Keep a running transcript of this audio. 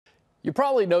You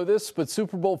probably know this, but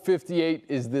Super Bowl 58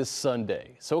 is this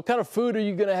Sunday. So what kind of food are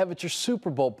you going to have at your Super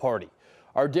Bowl party?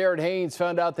 Our Darren Haynes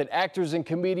found out that actors and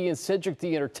comedians Cedric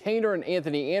the Entertainer and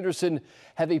Anthony Anderson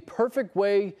have a perfect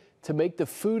way to make the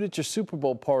food at your Super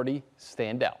Bowl party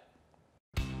stand out.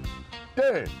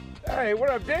 Darren. Hey,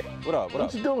 what up, Dick? What up?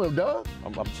 What you doing, dog?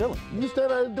 I'm chilling. You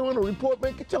stand out here doing a report,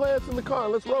 man. Get your ass in the car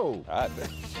and let's roll. All right, man.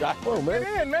 Come on, man.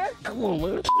 Get in, man. Come on,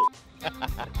 man.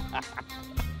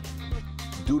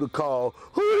 Do the call.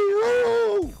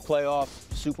 Hoo-hoo! Playoff,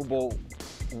 Super Bowl.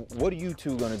 What are you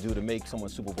two gonna do to make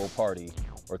someone's Super Bowl party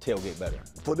or tailgate better?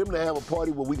 For them to have a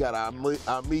party where we got our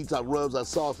meats, our rubs, our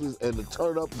sauces, and the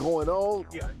turn up going on,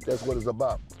 that's what it's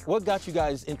about. What got you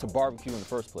guys into barbecue in the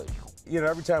first place? You know,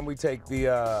 every time we take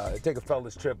a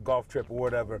fellas trip, golf trip or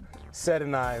whatever, Seth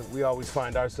and I, we always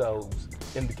find ourselves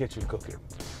in the kitchen cooking.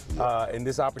 And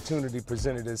this opportunity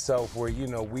presented itself where, you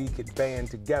know, we could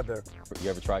band together. You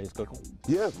ever try his cooking?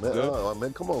 Yeah, man.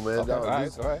 Man, come on, man. Okay, all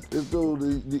right. This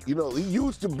dude, you know, he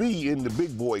used to be in the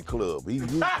big boy club. He used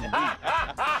to be.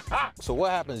 So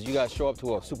what happens? You guys show up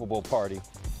to a Super Bowl party.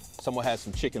 Someone has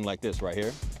some chicken like this right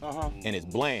here, and it's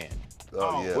bland.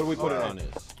 Oh, yeah. What do we put it on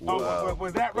this? Oh,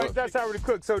 was that right? That's how we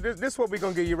cook. So this is what we're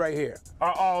gonna give you right here.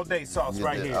 Our all-day sauce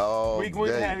right here. We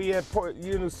have you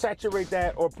saturate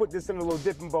that or put this in a little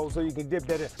dipping bowl so you can dip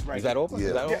that in. Right. Is that open? Yeah.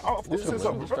 Is that open? Oh, of course it's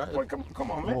open.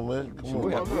 Come on, man. Come on, man.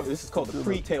 Come on. This is called the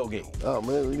pre-tailgate. Oh,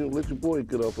 man, you let your boy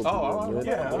get up.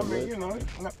 Yeah, I mean, you know,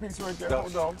 that piece right there.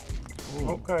 Hold on.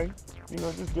 Okay. You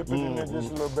know, just dip it in there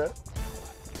just a little bit.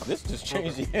 This just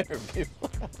changed the interview.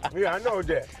 Yeah, I know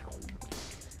that.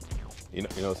 You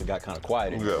know, it got kind of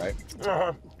quiet in here, right?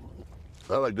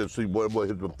 I like to see boy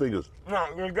hit them fingers. No,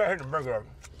 you gotta hit the burger.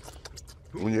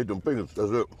 When you hit them fingers, that's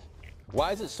it.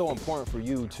 Why is it so important for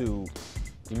you to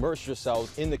immerse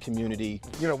yourselves in the community?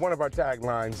 You know, one of our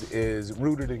taglines is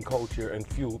rooted in culture and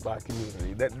fueled by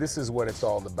community. This is what it's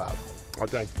all about. I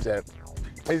thank you, Ted.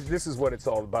 This is what it's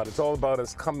all about. It's all about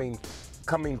us coming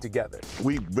together.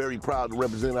 We're very proud to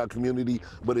represent our community,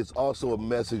 but it's also a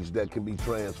message that can be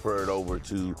transferred over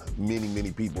to many,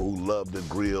 many people who love to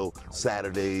grill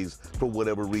Saturdays for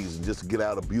whatever reason. Just to get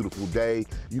out a beautiful day,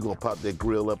 you're gonna pop that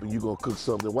grill up and you're gonna cook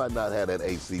something. Why not have that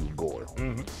AC going?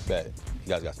 Bet. You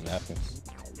guys got some napkins?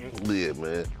 Yeah,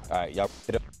 man. All right, y'all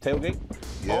hit up tailgate?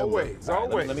 Yeah, always, man.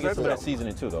 always. Let me get some of that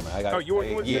seasoning too, though, man. I got. Oh, you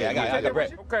want I got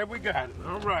bread. Okay, we got it.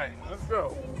 All right, let's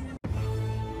go.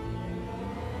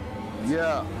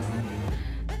 Yeah.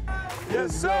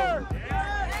 Yes, sir.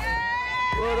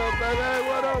 What up, baby?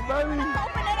 What up, baby?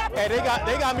 Hey,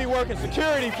 they got me working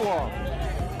security for them.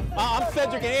 I'm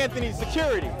Cedric Anthony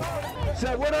security.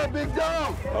 Say, what up, big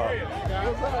dog?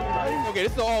 What's up, man? Okay,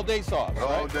 this is all day sauce.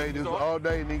 All day, this is all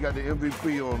day, and he got the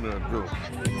MVP on there, too.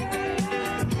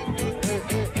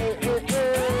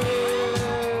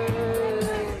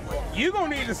 You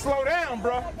gonna need to slow down,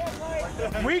 bro.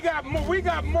 We got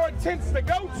more tents to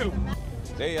go to.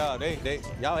 Y'all ate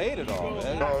it all,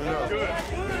 man. Oh, yeah.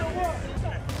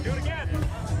 Do it again.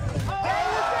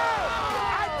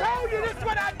 I told you this is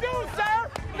what I do, sir.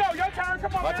 No, your turn.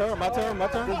 Come on. My turn.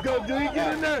 Let's go, dude.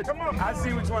 Get in there. Come on. I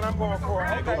see which one I'm going for.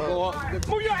 Okay. Go on.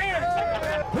 Move your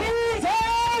hands. Please,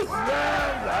 house! There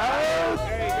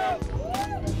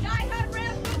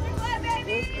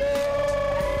you go.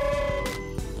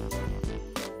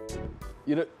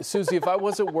 You know, Susie, if I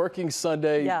wasn't working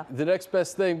Sunday, the next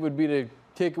best thing would be to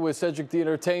kick it with Cedric the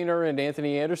Entertainer and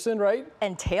Anthony Anderson, right?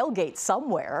 And tailgate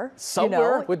somewhere. Somewhere,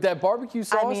 you know? with that barbecue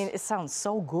sauce? I mean, it sounds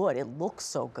so good. It looks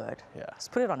so good. Yeah.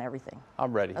 Just put it on everything.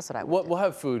 I'm ready. That's what I would do. We'll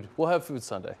have food. We'll have food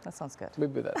Sunday. That sounds good.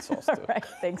 Maybe that sauce, too. All right.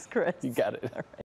 Thanks, Chris. You got it. All right.